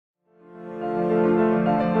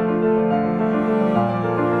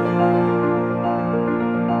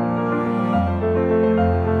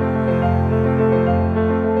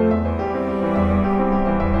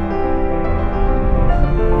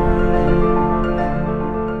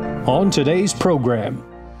on today's program.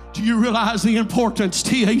 Do you realize the importance,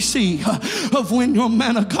 TAC, of when your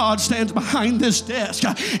man of God stands behind this desk?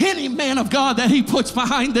 Any man of God that he puts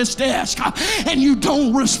behind this desk and you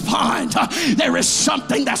don't respond, there is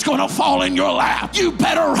something that's going to fall in your lap. You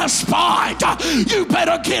better respond. You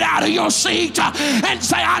better get out of your seat and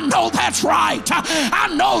say, I know that's right.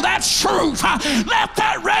 I know that's truth. Let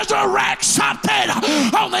that resurrect something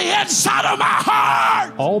on the inside of my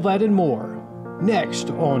heart. All that and more next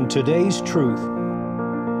on Today's Truth.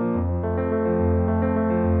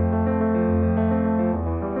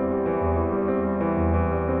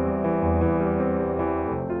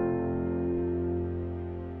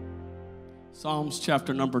 Psalms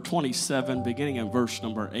chapter number 27, beginning in verse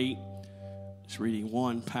number 8. Just reading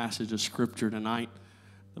one passage of scripture tonight.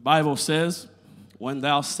 The Bible says, when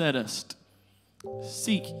thou saidst,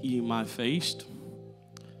 seek ye my face,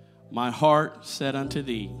 my heart said unto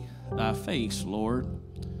thee, thy face, Lord,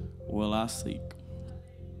 will I seek.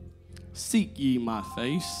 Seek ye my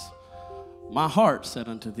face, my heart said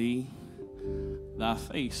unto thee, thy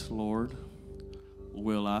face, Lord,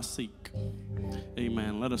 will I seek.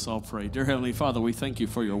 Amen. Let us all pray. Dear Heavenly Father, we thank you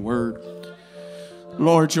for your word.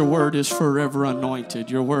 Lord, your word is forever anointed.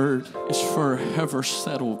 Your word is forever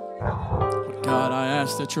settled. God, I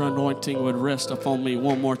ask that your anointing would rest upon me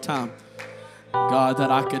one more time. God, that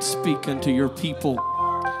I could speak unto your people.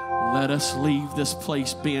 Let us leave this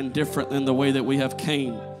place being different than the way that we have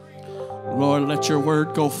came. Lord, let your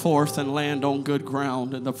word go forth and land on good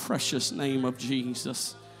ground in the precious name of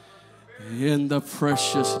Jesus. In the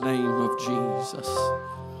precious name of Jesus.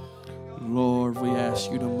 Lord, we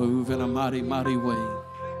ask you to move in a mighty, mighty way.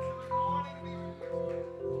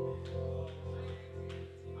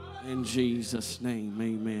 In Jesus' name,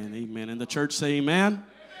 amen, amen. And the church say amen.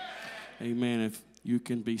 Amen. If you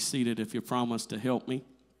can be seated, if you promise to help me.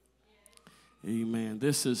 Amen.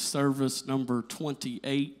 This is service number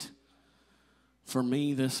 28 for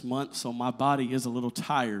me this month, so my body is a little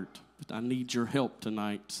tired, but I need your help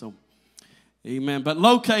tonight, so amen. But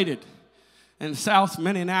located in South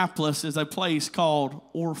Minneapolis is a place called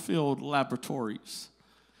Orfield Laboratories.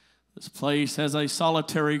 This place has a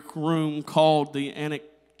solitary room called the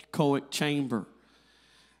anechoic chamber.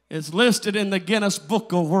 It's listed in the Guinness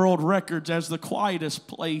Book of World Records as the quietest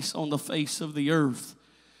place on the face of the earth.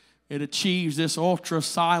 It achieves this ultra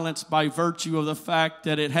silence by virtue of the fact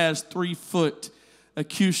that it has 3-foot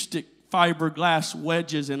acoustic fiberglass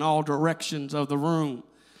wedges in all directions of the room,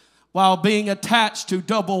 while being attached to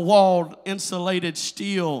double-walled insulated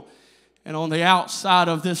steel. And on the outside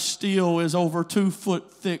of this steel is over 2 foot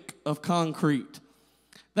thick of concrete.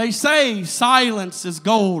 They say silence is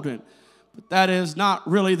golden, but that is not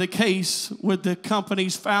really the case with the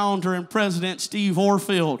company's founder and president, Steve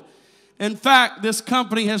Orfield. In fact, this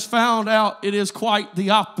company has found out it is quite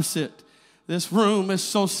the opposite. This room is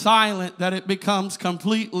so silent that it becomes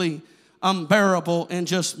completely unbearable in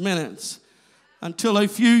just minutes. Until a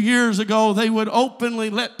few years ago, they would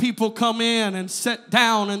openly let people come in and sit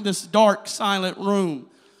down in this dark, silent room.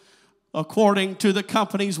 According to the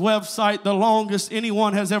company's website, the longest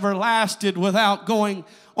anyone has ever lasted without going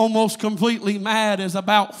almost completely mad is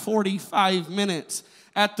about 45 minutes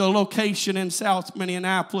at the location in South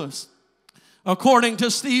Minneapolis. According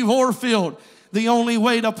to Steve Orfield, the only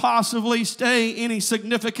way to possibly stay any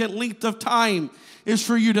significant length of time is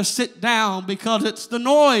for you to sit down, because it's the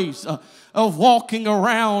noise of walking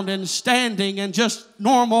around and standing and just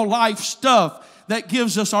normal life stuff that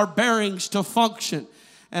gives us our bearings to function.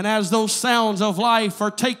 And as those sounds of life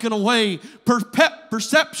are taken away,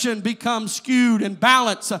 perception becomes skewed and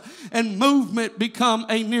balance and movement become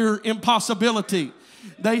a near impossibility.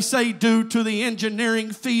 They say due to the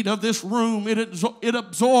engineering feat of this room, it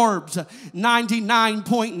absorbs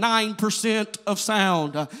 99.9% of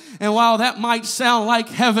sound. And while that might sound like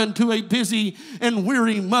heaven to a busy and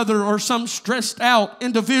weary mother or some stressed out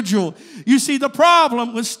individual, you see, the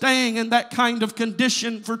problem with staying in that kind of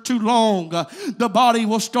condition for too long, the body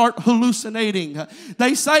will start hallucinating.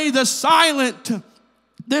 They say this silent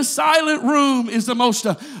room is the most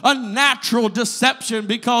unnatural deception,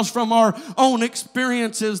 because from our own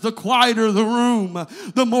experiences, the quieter the room,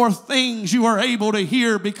 the more things you are able to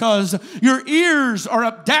hear, because your ears are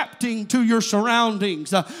adapting to your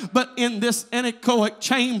surroundings. But in this anechoic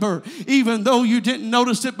chamber, even though you didn't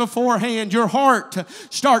notice it beforehand, your heart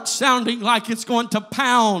starts sounding like it's going to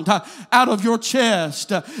pound out of your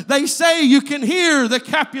chest. They say you can hear the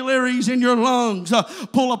capillaries in your lungs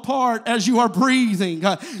pull apart as you are breathing.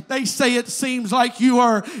 They say it seems like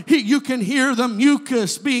you can hear the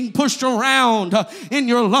mucus being pushed around in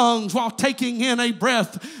your lungs while taking in a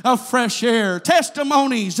breath of fresh air.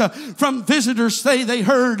 Testimonies from visitors say they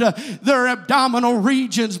heard their abdominal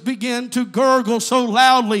regions begin to gurgle so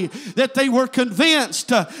loudly that they were convinced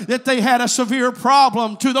that they had a severe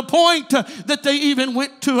problem, to the point that they even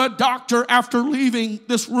went to a doctor after leaving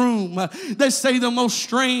this room. They say the most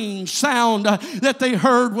strange sound that they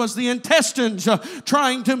heard was the intestines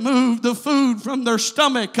trying to move the food from their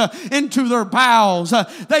stomach into their bowels.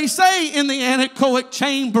 They say in the anechoic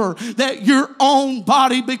chamber that your own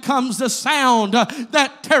body becomes the sound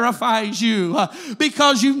that terrifies you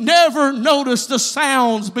because you've never noticed the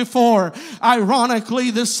sounds before.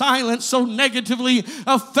 Ironically, the silence so negatively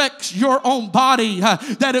affects your own body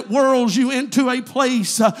that it whirls you into a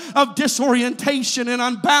place of disorientation and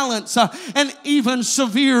unbalance and even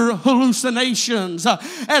severe hallucinations.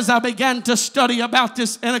 As I began to study about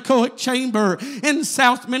this anechoic chamber in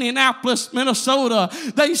South Minneapolis, Minnesota,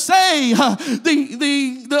 they say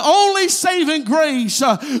the only saving grace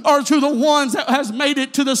are to the ones that has made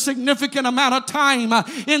it to the significant amount of time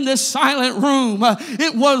in this silent room.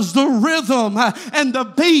 It was the rhythm and the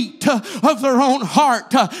beat of their own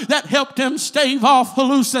heart that helped them stave off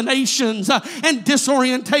hallucinations and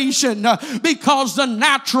disorientation, because the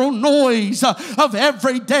natural noise of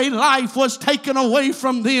everyday life was taken away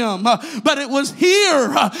from them. But it was here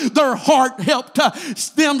their heart helped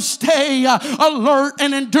them stay alert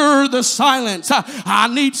and endure the silence. I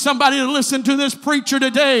need somebody to listen to this preacher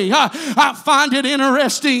today. I find it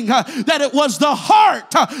interesting that it was the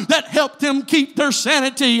heart that helped them keep their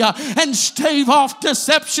sanity and stave off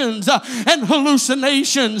deceptions and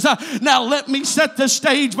hallucinations. Now let me set the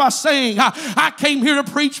stage by saying I came here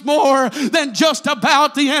to preach more than just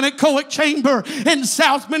about the anechoic chamber in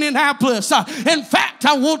South Minneapolis. In fact,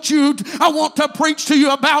 I want to preach to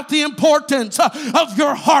you about the importance of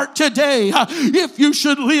your heart today. If you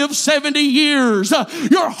should live 70 years,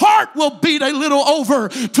 your heart will beat a little over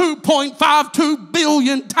 2.52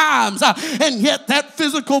 billion times, and yet that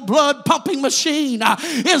physical blood pumping machine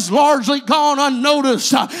is largely gone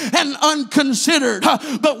unnoticed and unconsidered.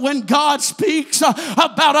 But when God speaks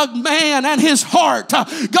about a man and his heart,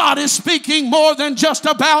 God is speaking more than just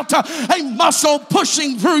about a muscle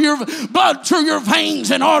pushing through your blood through your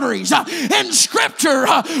veins and arteries. In Scripture,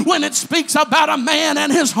 when it speaks about a man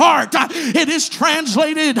and his heart, it is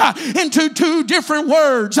translated into two different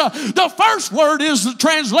words. The first word is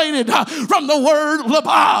translated from the word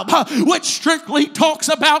labab, which strictly talks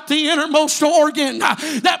about the innermost organ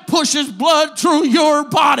that pushes blood through your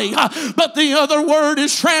body. But the other word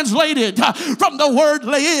is translated from the word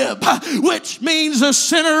leib, which means the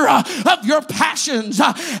center of your passions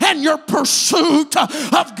and your pursuit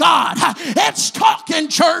of God. It's talking,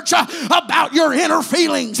 church, about your inner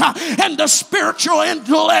feelings and the spiritual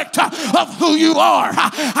intellect of who you are.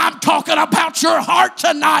 I'm talking about your heart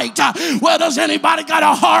tonight. Well, does anybody got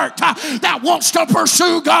a heart that wants to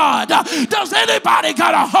pursue God? Does anybody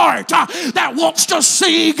got a heart that wants to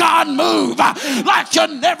see God move like you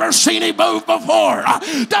never seen him move before?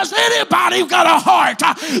 Does anybody got a heart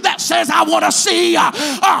that says, I want to see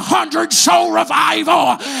 100 soul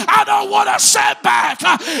revival? I don't want to sit back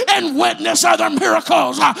and witness other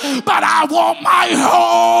miracles, but I want my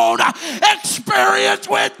own experience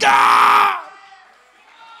with God.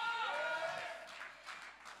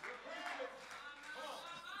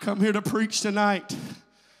 Come here to preach tonight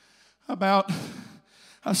about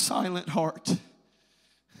a silent heart.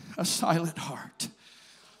 A silent heart.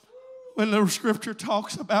 When the Scripture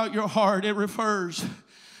talks about your heart, it refers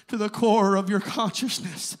to the core of your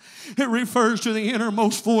consciousness. It refers to the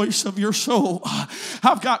innermost voice of your soul.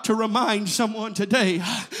 I've got to remind someone today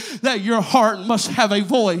that your heart must have a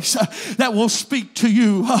voice that will speak to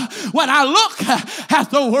you. When I look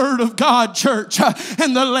at the Word of God, church,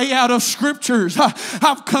 and the layout of Scriptures,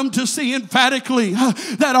 I've come to see emphatically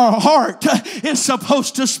that our heart is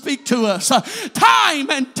supposed to speak to us. Time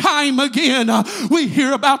and time again, we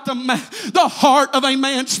hear about the heart of a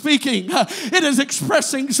man speaking. It is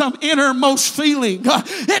expressing some innermost feeling.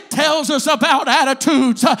 It tells us about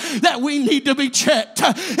attitudes that we need to be checked.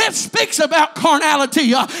 It speaks about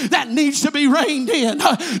carnality that needs to be reined in.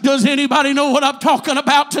 Does anybody know what I'm talking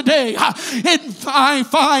about today? I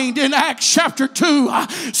find in Acts chapter 2,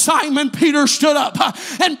 Simon Peter stood up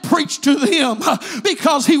and preached to them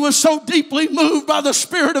because he was so deeply moved by the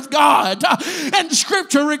Spirit of God. And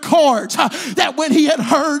Scripture records that when they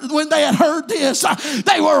had heard this,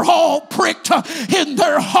 they were all pricked in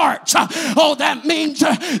their hearts. Oh, that means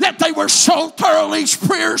that they were so thoroughly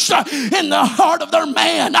pierced in the heart of their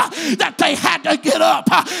man that they had to get up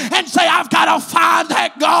and say, I've got to find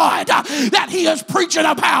that God that he is preaching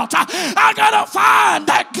about. I got to find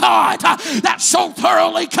that God that so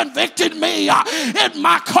thoroughly convicted me in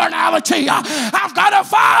my carnality. I've got to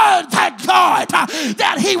find that God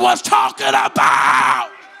that he was talking about.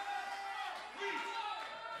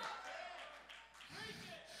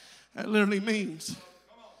 That literally means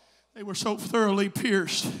they were so thoroughly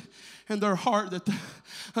pierced in their heart that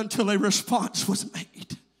until a response was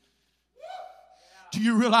made. Do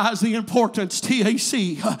you realize the importance,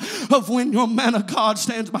 TAC, of when your man of God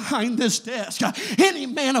stands behind this desk? Any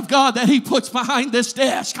man of God that he puts behind this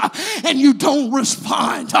desk and you don't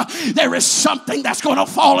respond, there is something that's going to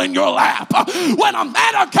fall in your lap. When a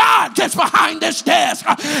man of God gets behind this desk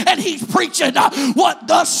and he's preaching what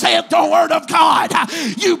thus saith the word of God,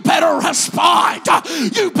 you better respond.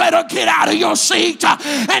 You better get out of your seat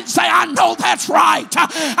and say, I know that's right.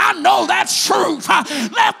 I know that's truth.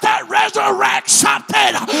 Let that resurrect something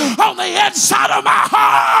on the inside of my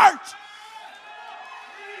heart.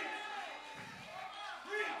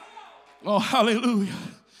 Oh, hallelujah.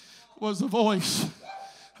 Was the voice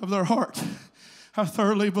of their heart. I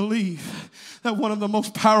thoroughly believe that one of the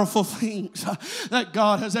most powerful things that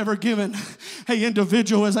God has ever given an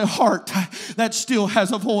individual is a heart that still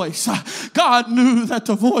has a voice. God knew that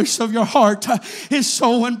the voice of your heart is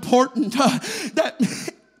so important that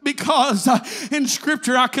because in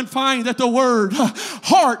Scripture I can find that the word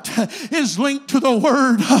heart is linked to the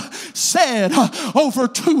word said over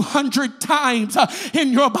 200 times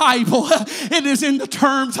in your Bible. It is in the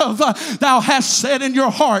terms of thou hast said in your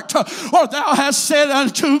heart, or thou hast said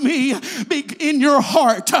unto me in your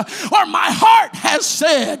heart, or my heart has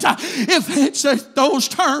said. If it's those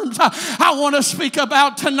terms I want to speak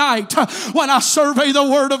about tonight, when I survey the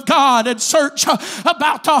word of God and search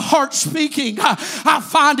about the heart speaking, I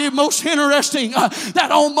find it most interesting that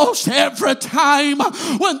almost every time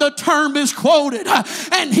when the term is quoted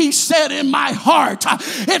and he said in my heart,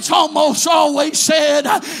 it's almost always said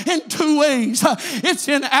in two ways. It's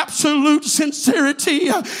in absolute sincerity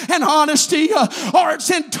and honesty, or it's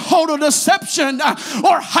in total deception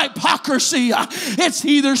or hypocrisy. It's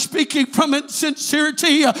either speaking from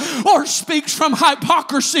insincerity or speaks from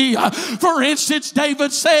hypocrisy. For instance,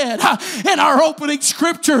 David said in our opening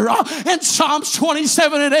scripture in Psalms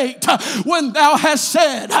 27 and 8, when thou hast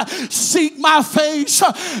said, seek my face,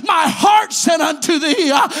 my heart said unto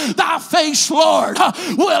thee, thy face, Lord,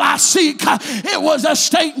 will I seek. It was a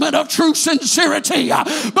statement of true sincerity.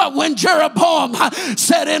 But when Jeroboam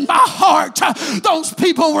said in my heart, those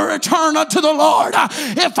people will return unto the Lord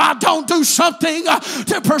if I don't do something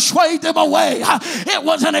to persuade them away, it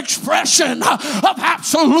was an expression of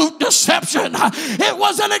absolute deception. It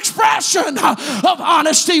was an expression of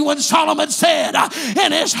honesty when Solomon said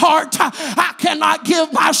in his heart, I cannot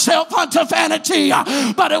give myself unto vanity.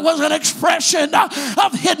 But it was an expression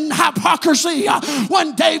of hidden hypocrisy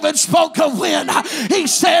when David spoke of when he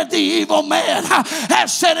said the evil man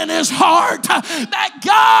has said in his heart that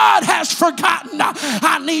God has forgotten.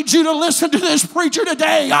 I need you to listen to this preacher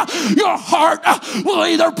today. Your heart will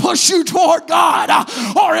either push you toward God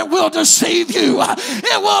or it will deceive you.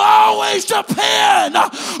 It will always depend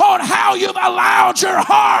on how you've allowed your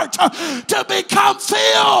heart to become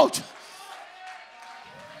filled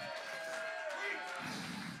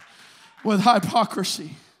with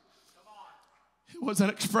hypocrisy. It was an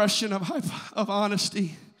expression of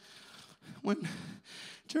honesty when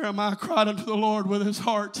Jeremiah cried unto the Lord with his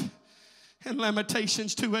heart in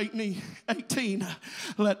Lamentations 2:18,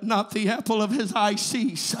 let not the apple of his eye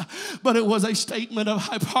cease. But it was a statement of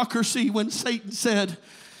hypocrisy when Satan said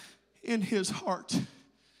in his heart,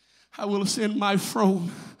 I will ascend my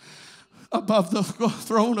throne above the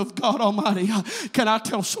throne of God Almighty. Can I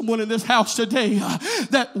tell someone in this house today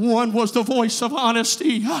that one was the voice of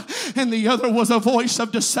honesty and the other was a voice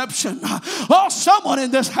of deception? Oh, someone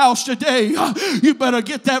in this house today, you better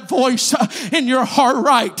get that voice in your heart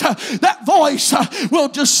right. That voice will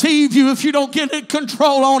deceive you if you don't get in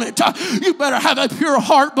control on it. You better have a pure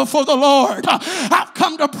heart before the Lord. I've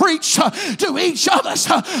come to preach to each of us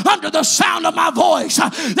under the sound of my voice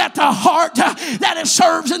that the heart that it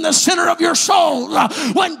serves in the center of your soul.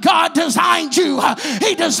 When God designed you,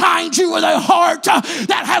 he designed you with a heart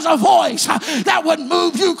that has a voice that would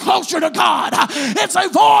move you closer to God. It's a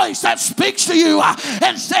voice that speaks to you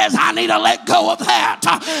and says, I need to let go of that.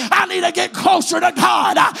 I need to get closer to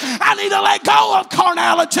God. I need to let go of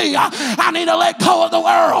carnality. I need to let go of the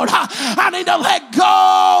world. I need to let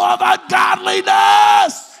go of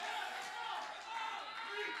ungodliness.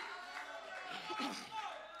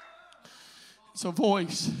 It's a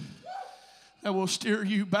voice that will steer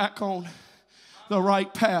you back on the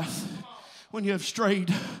right path when you have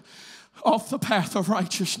strayed off the path of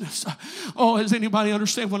righteousness. Oh, does anybody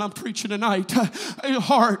understand what I'm preaching tonight? A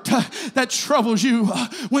heart that troubles you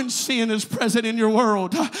when sin is present in your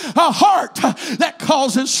world. A heart that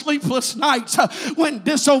causes sleepless nights when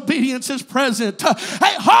disobedience is present. A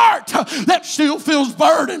heart that still feels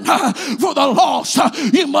burdened for the lost.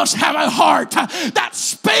 You must have a heart that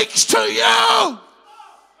speaks to you.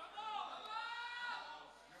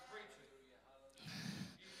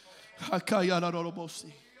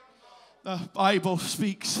 The Bible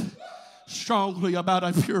speaks strongly about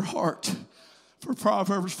a pure heart. For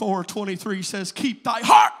Proverbs 4:23 says, keep thy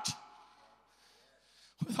heart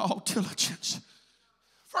with all diligence.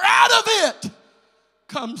 For out of it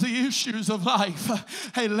comes the issues of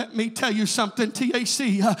life. Hey, let me tell you something,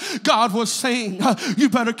 TAC. God was saying, you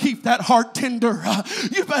better keep that heart tender.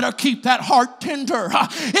 You better keep that heart tender.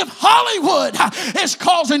 If Hollywood is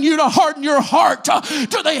causing you to harden your heart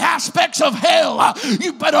to the aspects of hell,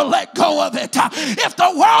 you better let go of it. If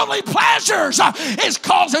the worldly pleasures is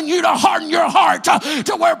causing you to harden your heart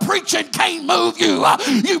to where preaching can't move you,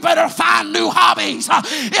 you better find new hobbies.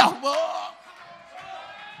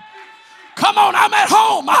 Come on, I'm at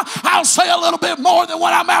home. I'll say a little bit more than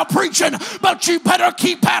when I'm out preaching, but you better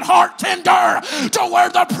keep that heart tender to where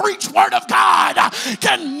the preached word of God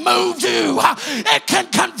can move you. It can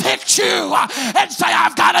convict you and say,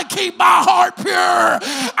 I've got to keep my heart pure.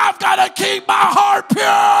 I've got to keep my heart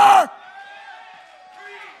pure.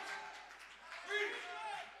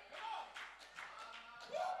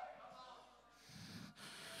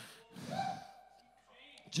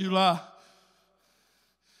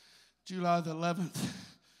 July the 11th,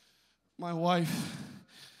 my wife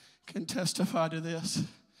can testify to this.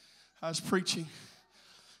 I was preaching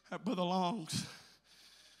at Brother Long's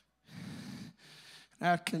in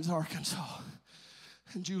Atkins, Arkansas.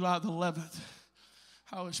 And July the 11th,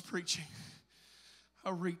 I was preaching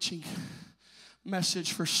a reaching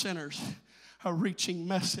message for sinners, a reaching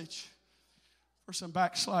message for some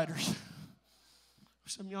backsliders, for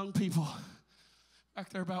some young people back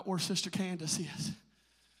there about where Sister Candace is.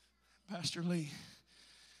 Pastor Lee,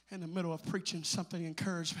 in the middle of preaching, something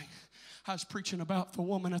encouraged me. I was preaching about the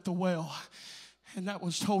woman at the well, and that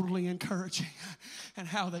was totally encouraging, and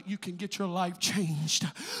how that you can get your life changed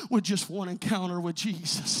with just one encounter with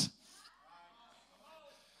Jesus.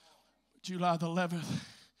 July the 11th,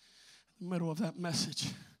 in the middle of that message,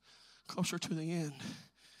 closer to the end,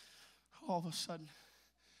 all of a sudden,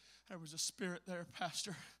 there was a spirit there,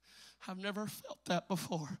 Pastor. I've never felt that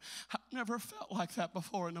before. I've never felt like that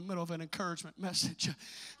before in the middle of an encouragement message.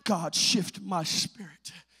 God shifted my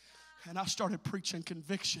spirit. And I started preaching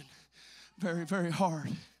conviction very, very hard.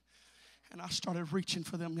 And I started reaching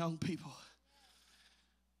for them young people.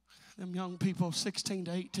 Them young people, 16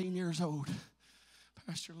 to 18 years old.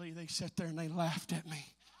 Pastor Lee, they sat there and they laughed at me.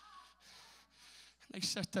 They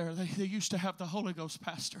sat there. They used to have the Holy Ghost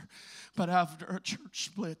pastor. But after a church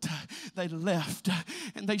split, they left.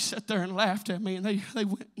 And they sat there and laughed at me. And they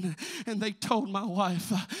went and they told my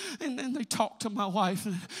wife. And then they talked to my wife.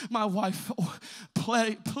 And my wife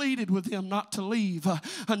pleaded with them not to leave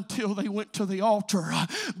until they went to the altar.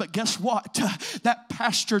 But guess what? That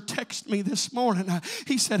pastor texted me this morning.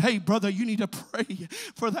 He said, hey, brother, you need to pray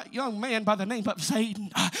for that young man by the name of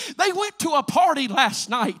Zayden. They went to a party last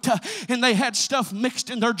night. And they had stuff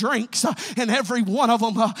mixed in their drinks, and every one of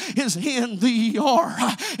them is in the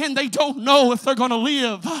ER, and they don't know if they're going to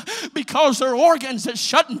live because their organs is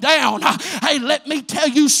shutting down. Hey, let me tell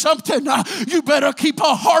you something. You better keep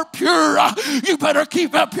a heart pure. You better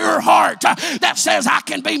keep a pure heart that says I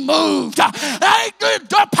can be moved. Hey,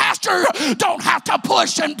 the pastor don't have to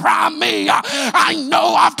push and prime me. I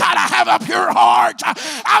know I've got to have a pure heart.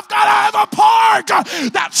 I've got to have a heart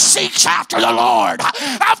that seeks after the Lord.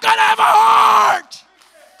 I've got to have a heart.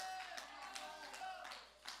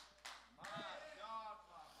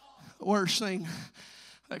 The worst thing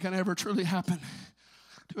that can ever truly happen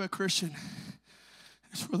to a Christian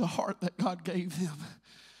is for the heart that God gave them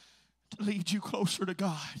to lead you closer to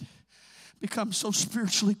God become so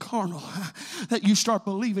spiritually carnal that you start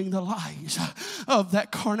believing the lies of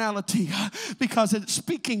that carnality because it's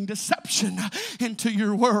speaking deception into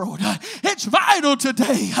your world. It's vital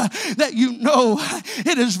today that you know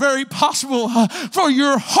it is very possible for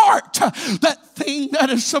your heart that thing that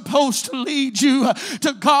is supposed to lead you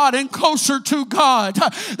to God and closer to God,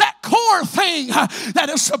 that core thing that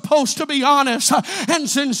is supposed to be honest and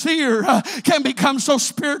sincere, can become so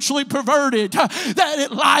spiritually perverted that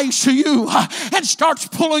it lies to you and starts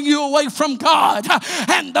pulling you away from God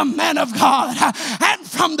and the man of God and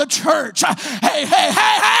from the church.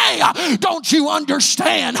 Hey, don't you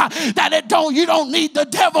understand that you don't need the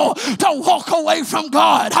devil to walk away from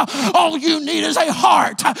God? All you need is a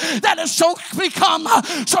heart that has become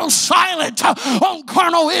so silent on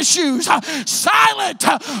carnal issues, silent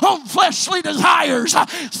on fleshly desires,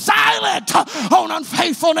 silent on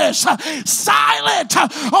unfaithfulness, silent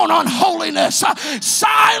on unholiness,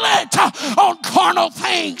 silent on carnal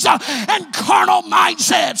things and carnal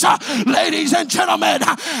mindsets. Ladies and gentlemen,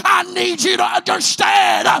 I need you to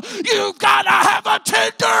understand, you've got to have a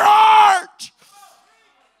tender heart.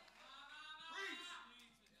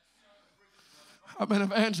 I've been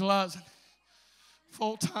evangelizing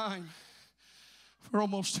full time for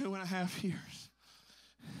almost 2.5 years.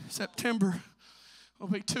 September will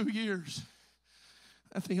be 2 years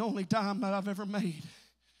that the only dime that I've ever made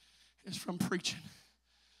is from preaching.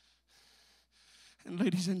 And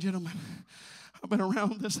ladies and gentlemen, I've been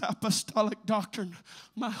around this apostolic doctrine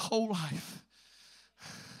my whole life.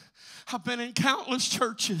 I've been in countless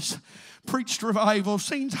churches, preached revival,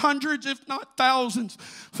 seen hundreds if not thousands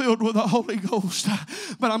filled with the Holy Ghost.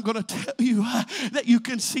 But I'm going to tell you that you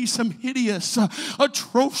can see some hideous,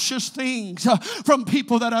 atrocious things from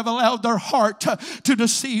people that have allowed their heart to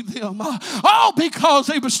deceive them. All because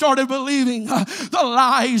they started believing the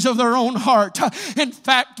lies of their own heart. In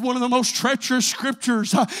fact, one of the most treacherous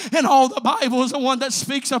scriptures in all the Bible is the one that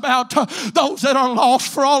speaks about those that are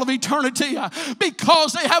lost for all of eternity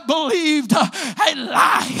because they have believed a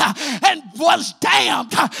lie and was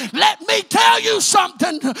damned. Let me tell you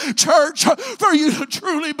something, church. For you to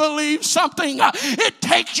truly believe something, it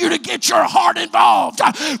takes you to get your heart involved.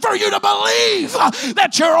 For you to believe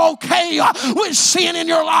that you're okay with sin in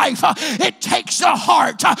your life, it takes the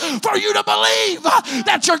heart. For you to believe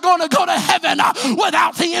that you're going to go to heaven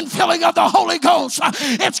without the infilling of the Holy Ghost,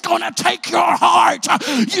 it's going to take your heart.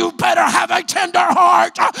 You better have a tender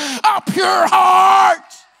heart, a pure heart.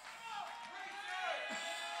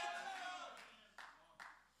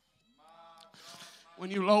 When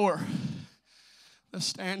you lower the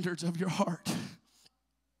standards of your heart,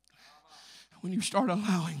 when you start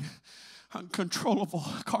allowing uncontrollable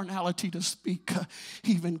carnality to speak,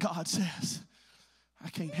 even God says, I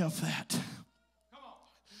can't help that.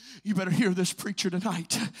 You better hear this preacher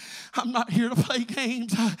tonight. I'm not here to play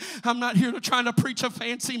games. I'm not here to try to preach a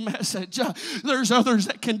fancy message. There's others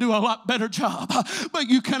that can do a lot better job. But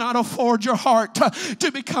you cannot afford your heart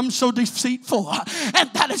to become so deceitful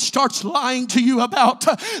and that it starts lying to you about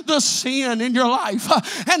the sin in your life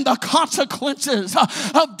and the consequences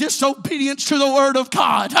of disobedience to the Word of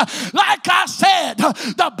God. Like I said,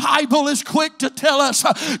 the Bible is quick to tell us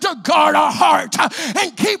to guard our heart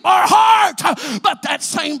and keep our heart. But that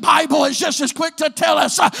same Bible is just as quick to tell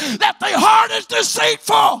us that the heart is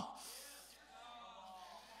deceitful.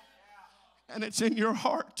 And it's in your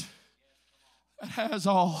heart that has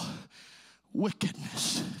all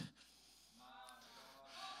wickedness.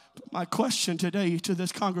 But my question today to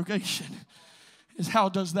this congregation is, how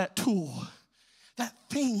does that tool, that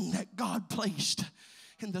thing that God placed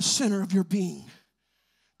in the center of your being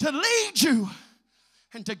to lead you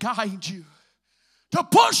and to guide you, to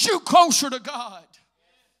push you closer to God,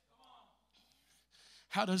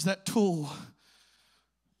 how does that tool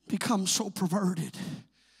become so perverted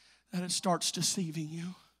that it starts deceiving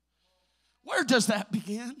you? Where does that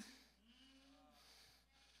begin?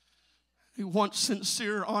 A once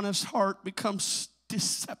sincere, honest heart becomes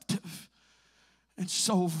deceptive and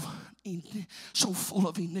so full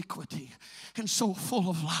of iniquity and so full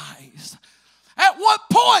of lies. At what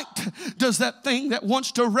point does that thing that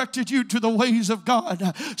once directed you to the ways of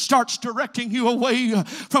God starts directing you away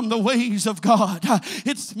from the ways of God?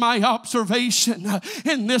 It's my observation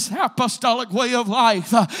in this apostolic way of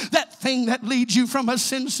life, that thing that leads you from a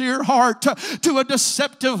sincere heart to a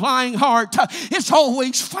deceptive, lying heart is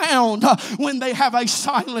always found when they have a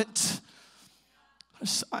silent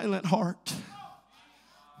heart.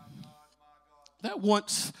 That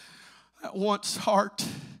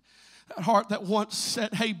heart that once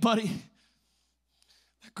said, hey, buddy,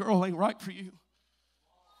 that girl ain't right for you.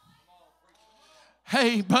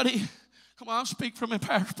 Hey, buddy, come on, I'll speak from a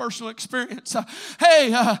personal experience. Hey,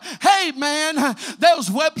 man, those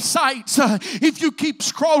websites, if you keep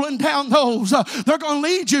scrolling down those, they're going to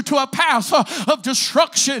lead you to a path of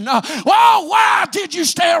destruction. Well, why did you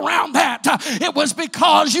stay around that? it was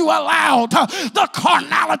because you allowed the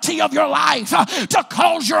carnality of your life to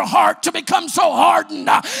cause your heart to become so hardened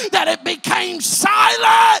that it became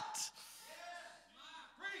silent.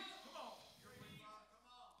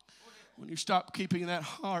 When you stop keeping that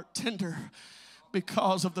heart tender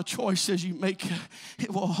because of the choices you make,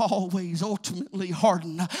 it will always ultimately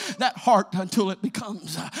harden that heart until it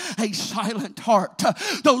becomes a silent heart.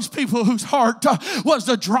 Those people whose heart was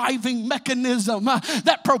the driving mechanism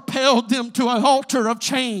that propelled them to an altar of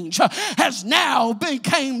change has now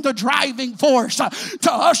become the driving force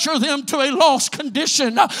to usher them to a lost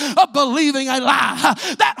condition of believing a lie.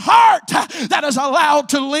 That heart that is allowed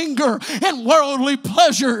to linger in worldly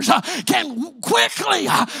pleasures can quickly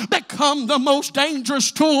become the most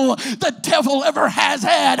dangerous tool the devil ever has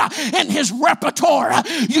had in his repertoire.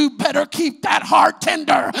 You better keep that heart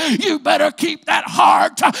tender. You better keep that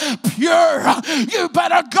heart pure. You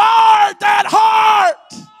better guard that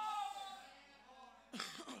heart.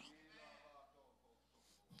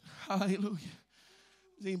 Hallelujah.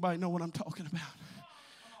 Does anybody know what I'm talking about?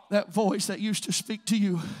 That voice that used to speak to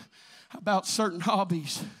you about certain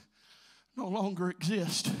hobbies no longer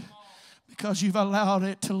exists, because you've allowed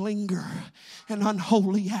it to linger in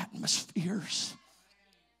unholy atmospheres.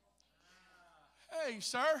 Hey,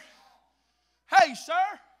 sir. Hey, sir.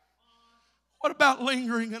 What about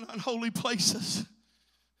lingering in unholy places?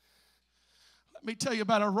 Let me tell you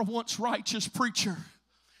about a once righteous preacher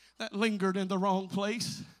that lingered in the wrong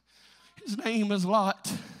place. His name is Lot.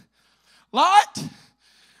 Lot,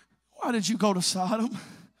 why did you go to Sodom?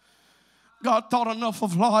 God thought enough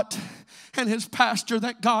of Lot and his pastor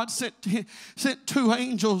that God sent 2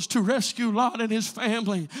 angels to rescue Lot and his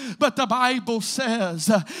family. But the Bible says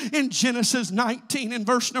in Genesis 19 and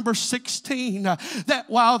verse number 16 that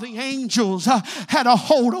while the angels had a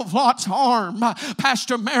hold of Lot's arm,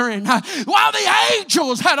 Pastor Marion, while the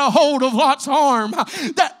angels had a hold of Lot's arm,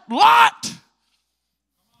 that Lot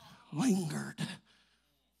lingered.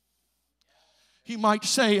 He might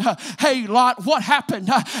say, hey, Lot, what happened?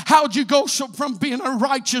 How'd you go from being a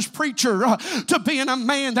righteous preacher to being a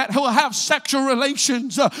man that will have sexual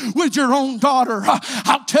relations with your own daughter?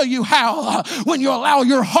 I'll tell you how. When you allow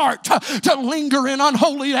your heart to linger in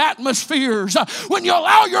unholy atmospheres, when you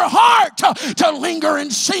allow your heart to linger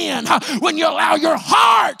in sin, when you allow your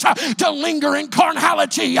heart to linger in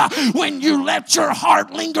carnality, when you let your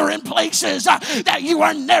heart linger in places that you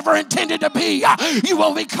are never intended to be, you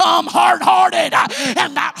will become hard-hearted.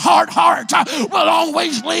 And that hard heart will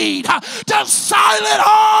always lead to silent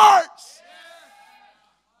hearts.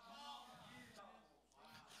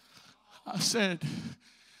 I said,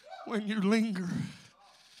 when you linger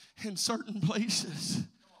in certain places,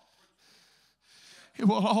 it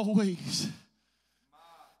will always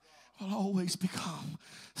become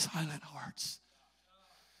silent hearts.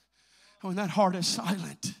 When that heart is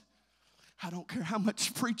silent, I don't care how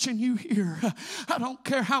much preaching you hear. I don't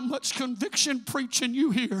care how much conviction preaching you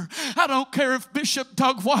hear. I don't care if Bishop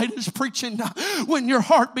Doug White is preaching. When your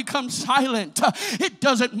heart becomes silent, it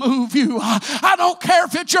doesn't move you. I don't care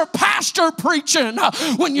if it's your pastor preaching.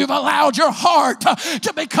 When you've allowed your heart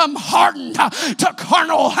to become hardened to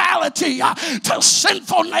carnality, to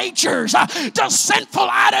sinful natures, to sinful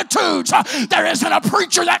attitudes, there isn't a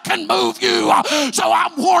preacher that can move you. So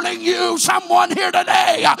I'm warning you, someone here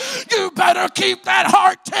today, you better keep that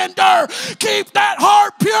heart tender. Keep that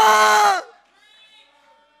heart pure.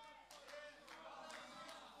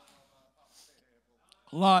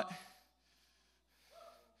 Lot,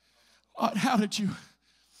 how did you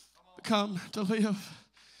come to live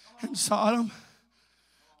in Sodom?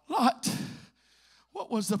 Lot, what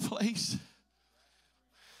was the place?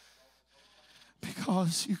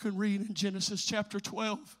 Because you can read in Genesis chapter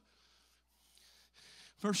 12,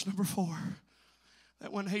 verse number 4.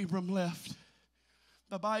 That when Abram left,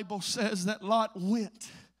 the Bible says that Lot went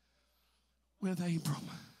with Abram.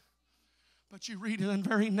 But you read in the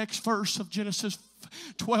very next verse of Genesis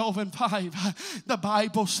 12 and 5, the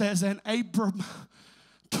Bible says, and Abram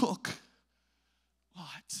took Lot.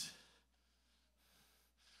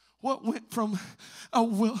 What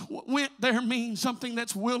went there means something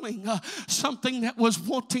that's willing, something that was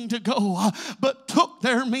wanting to go. But took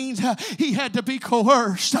there means he had to be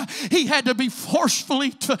coerced. He had to be forced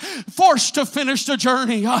to finish the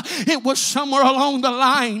journey. It was somewhere along the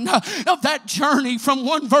line of that journey from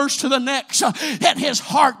one verse to the next that his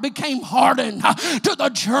heart became hardened to the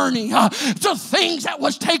journey, to things that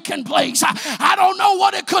was taking place. I don't know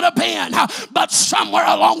what it could have been, but somewhere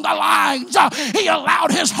along the lines he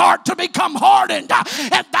allowed his heart to become hardened,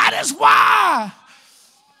 and that is why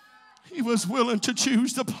he was willing to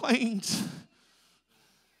choose the plains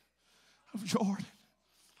of Jordan.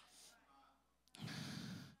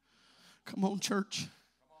 Come on, church.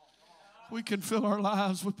 We can fill our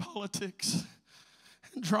lives with politics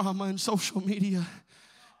and drama and social media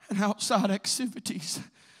and outside activities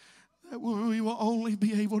that we will only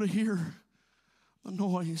be able to hear the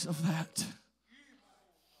noise of that.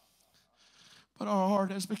 But our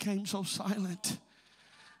heart has become so silent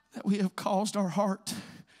that we have caused our heart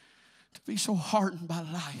to be so hardened by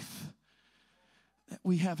life that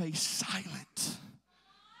we have a silent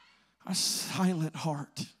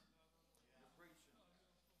heart.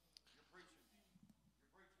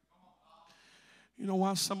 You know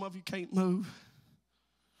why some of you can't move?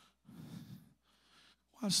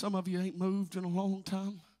 Why some of you ain't moved in a long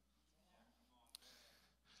time?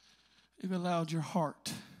 You've allowed your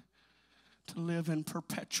heart to live in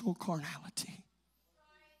perpetual carnality.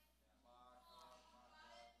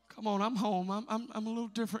 Come on, I'm home. I'm a little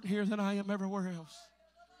different here than I am everywhere else.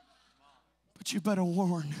 But you better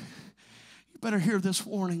warn. You better hear this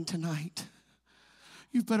warning tonight.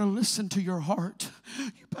 You better listen to your heart.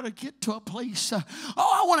 You better get to a place.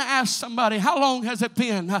 I want to ask somebody, how long has it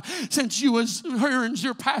been since you was hearing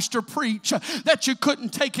your pastor preach that you couldn't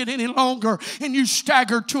take it any longer and you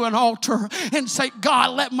staggered to an altar and say,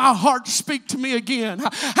 God, let my heart speak to me again?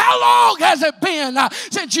 How long has it been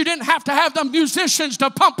since you didn't have to have the musicians to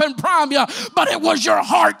pump and prime you, but it was your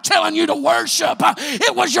heart telling you to worship?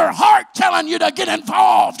 It was your heart telling you to get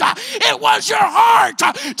involved. It was your heart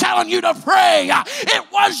telling you to pray.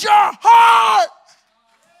 It was your heart.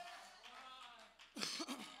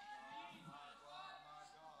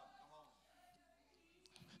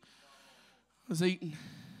 I was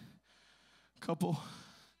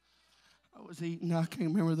eating I can't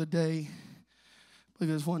remember the day. I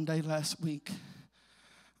believe it was one day last week.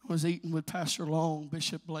 I was eating with Pastor Long,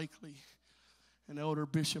 Bishop Blakely, and Elder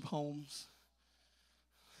Bishop Holmes.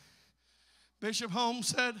 Bishop Holmes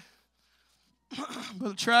said,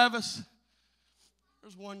 Brother Travis,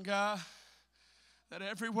 there's one guy that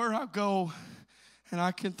everywhere I go and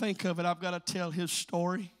I can think of it, I've got to tell his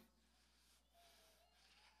story.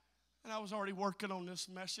 And I was already working on this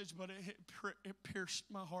message, but it pierced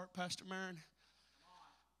my heart, Pastor Marin.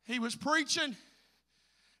 He was preaching.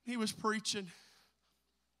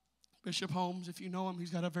 Bishop Holmes, if you know him, he's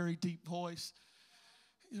got a very deep voice.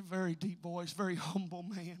 He's a very deep voice, very humble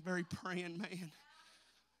man, very praying man.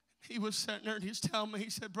 He was sitting there and he's telling me, he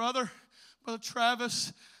said, Brother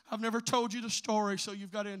Travis, I've never told you the story, so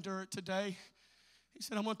you've got to endure it today. He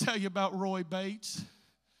said, I'm going to tell you about Roy Bates.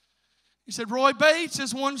 He said, Roy Bates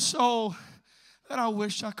is one soul that I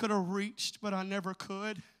wish I could have reached, but I never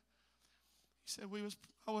could. He said,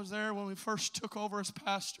 I was there when we first took over as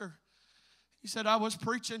pastor. He said, I was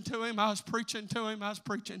preaching to him.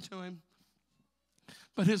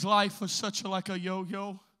 But his life was such like a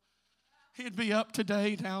yo-yo. He'd be up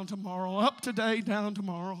today, down tomorrow, up today, down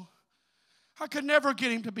tomorrow. I could never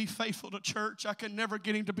get him to be faithful to church. I could never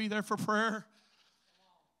get him to be there for prayer.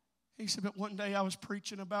 He said, but one day I was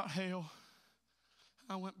preaching about hell.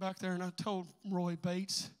 I went back there and I told Roy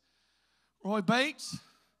Bates,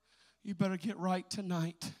 you better get right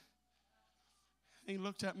tonight. He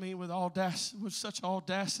looked at me with such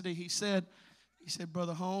audacity. He said,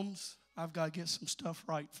 Brother Holmes, I've got to get some stuff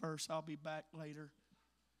right first. I'll be back later.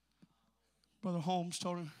 Brother Holmes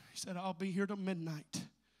told him, he said, I'll be here till midnight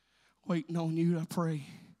waiting on you to pray.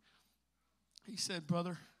 He said,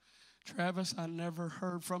 Brother Travis, I never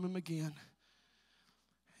heard from him again.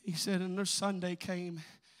 He said, and the Sunday came.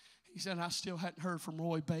 He said, I still hadn't heard from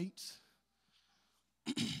Roy Bates.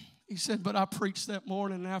 He said, but I preached that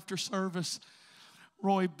morning after service.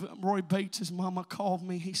 Roy Bates' mama called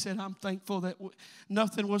me. He said, I'm thankful that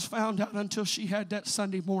nothing was found out until she had that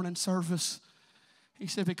Sunday morning service. He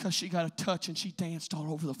said, because she got a touch and she danced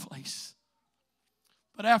all over the place.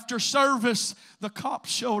 But after service, the cops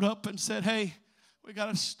showed up and said, hey,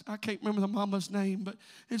 I can't remember the mama's name, but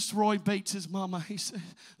it's Roy Bates' mama. He said,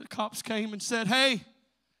 the cops came and said, hey,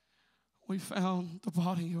 we found the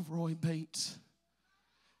body of Roy Bates.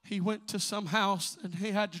 He went to some house and he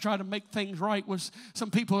had to try to make things right with some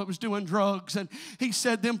people that was doing drugs. And he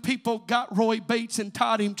said them people got Roy Bates and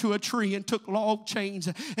tied him to a tree and took log chains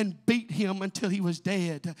and beat him until he was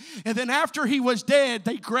dead. And then after he was dead,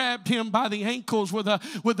 they grabbed him by the ankles with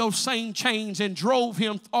those same chains and drove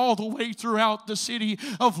him all the way throughout the city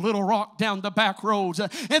of Little Rock down the back roads.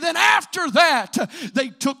 And then after that, they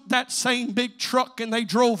took that same big truck and they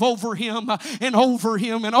drove over him and over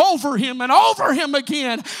him and over him and over him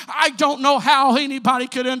again. I don't know how anybody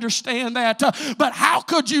could understand that, but how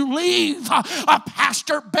could you leave a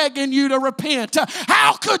pastor begging you to repent?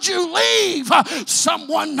 How could you leave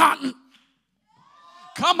someone not...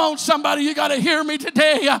 Come on, somebody, you got to hear me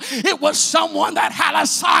today. It was someone that had a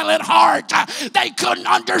silent heart. They couldn't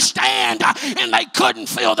understand and they couldn't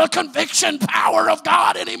feel the conviction power of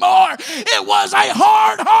God anymore. It was a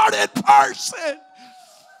hard-hearted person.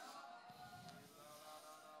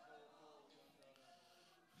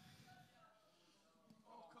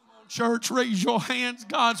 Come on, church, raise your hands.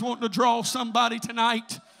 God's wanting to draw somebody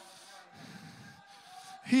tonight.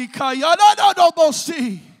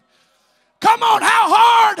 Come on, how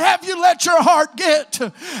hard have you let your heart get?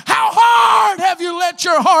 How hard have you let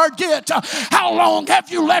your heart get? How long have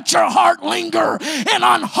you let your heart linger in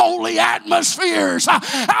unholy atmospheres?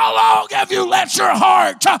 How long have you let your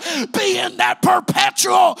heart be in that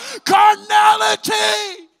perpetual carnality?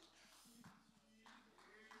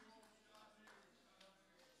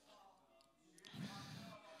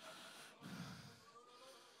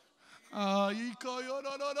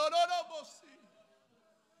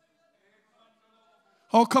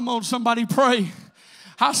 Oh, come on, somebody pray.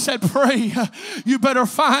 I said pray. You better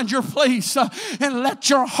find your place and let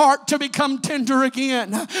your heart to become tender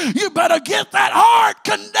again. You better get that heart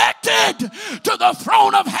connected to the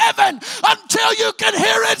throne of heaven until you can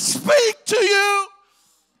hear it speak to you.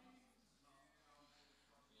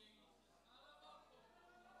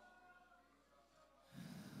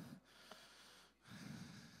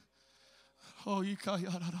 Oh, you can't.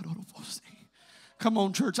 Come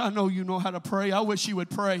on, church. I know you know how to pray. I wish you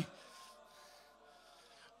would pray.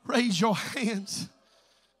 Raise your hands.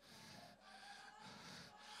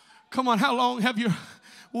 Come on, how long have you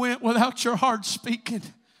went without your heart speaking?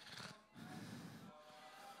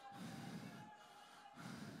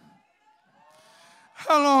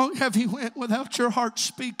 How long have you went without your heart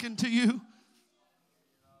speaking to you?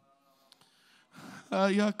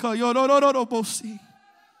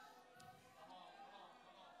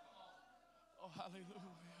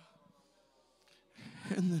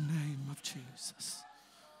 In the name of Jesus.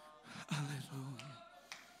 Hallelujah.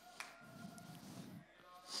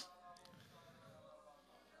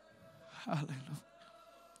 Hallelujah.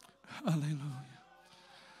 Hallelujah.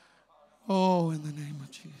 Oh, in the name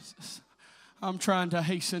of Jesus. I'm trying to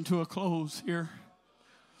hasten to a close here.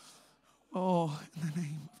 Oh, in the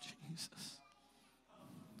name of Jesus.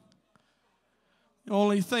 The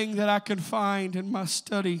only thing that I can find in my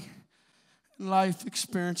study life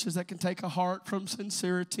experiences that can take a heart from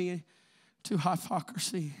sincerity to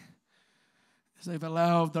hypocrisy is they've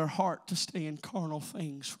allowed their heart to stay in carnal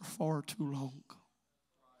things for far too long.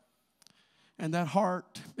 And that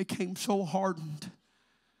heart became so hardened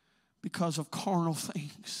because of carnal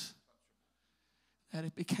things that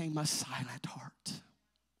it became a silent heart.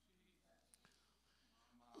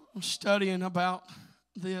 I'm studying about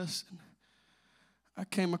this. I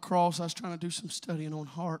was trying to do some studying on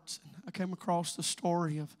hearts. And I came across the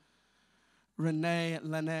story of Rene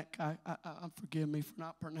Laennec. Forgive me for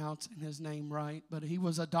not pronouncing his name right, but he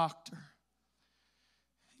was a doctor.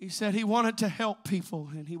 He said he wanted to help people,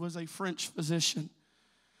 and he was a French physician.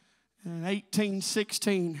 And in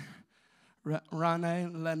 1816, Rene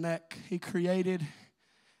Laennec, he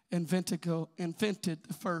invented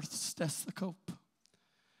the first stethoscope.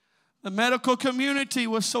 The medical community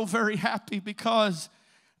was so very happy because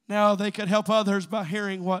now they could help others by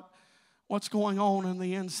hearing what's going on in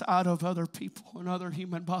the inside of other people and other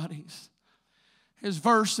human bodies. His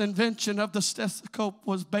first invention of the stethoscope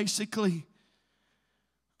was basically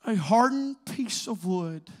a hardened piece of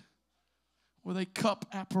wood with a cup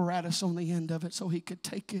apparatus on the end of it so he could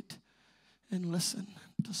take it and listen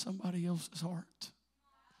to somebody else's heart.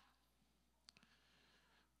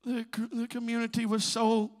 The community was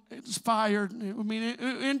so inspired. I mean,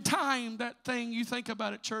 in time, that thing, you think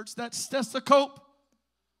about it, church, that stethoscope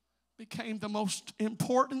became the most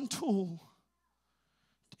important tool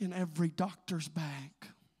in every doctor's bag.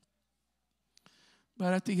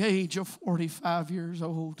 But at the age of 45 years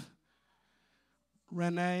old,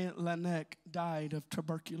 Rene Laennec died of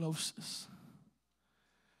tuberculosis.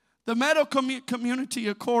 The medical community,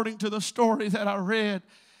 according to the story that I read,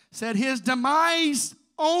 said his demise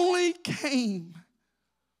only came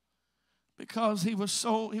because he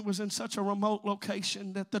was in such a remote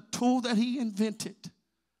location that the tool that he invented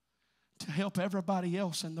to help everybody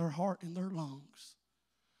else in their heart and their lungs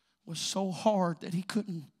was so hard that he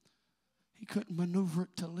couldn't maneuver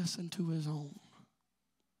it to listen to his own.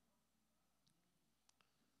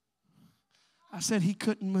 I said he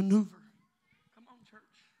couldn't maneuver. Come on, church.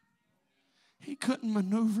 He couldn't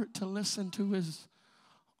maneuver it to listen to his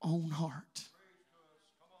own heart.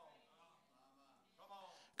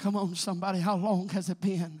 Come on, somebody. How long has it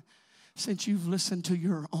been since you've listened to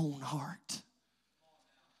your own heart?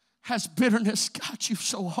 Has bitterness got you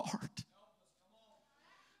so hard?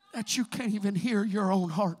 that you can't even hear your own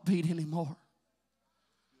heartbeat anymore?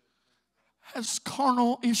 Has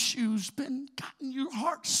carnal issues been gotten your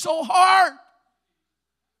heart so hard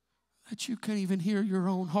that you can't even hear your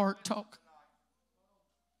own heart talk?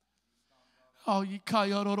 Oh,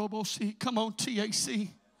 come on, TAC.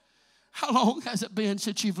 How long has it been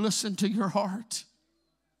since you've listened to your heart?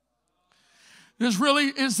 Is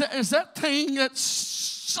that thing that's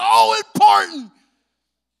so important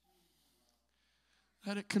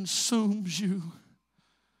that it consumes you?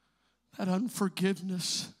 That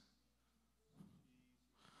unforgiveness,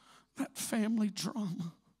 that family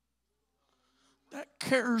drama, that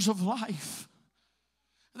cares of life,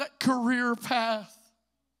 that career path,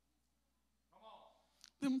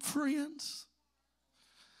 them friends.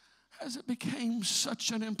 As it became such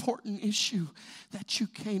an important issue that you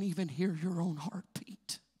can't even hear your own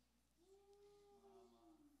heartbeat.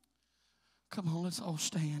 Come on, let's all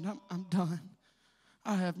stand. I'm done.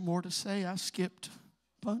 I have more to say. I skipped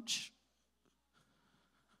a bunch.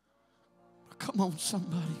 But come on,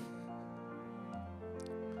 somebody.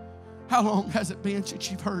 How long has it been since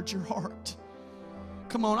you've heard your heart?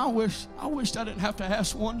 Come on, I wish I didn't have to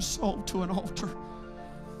ask one soul to an altar.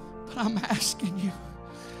 But I'm asking you.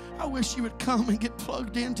 I wish you would come and get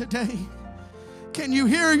plugged in today. Can you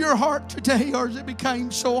hear your heart today, or has it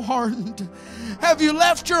become so hardened? Have you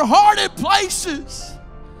left your heart in places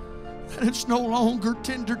that it's no longer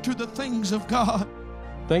tender to the things of God?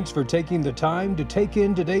 Thanks for taking the time to take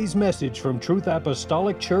in today's message from Truth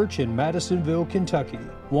Apostolic Church in Madisonville, Kentucky.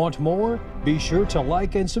 Want more? Be sure to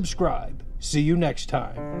like and subscribe. See you next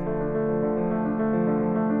time.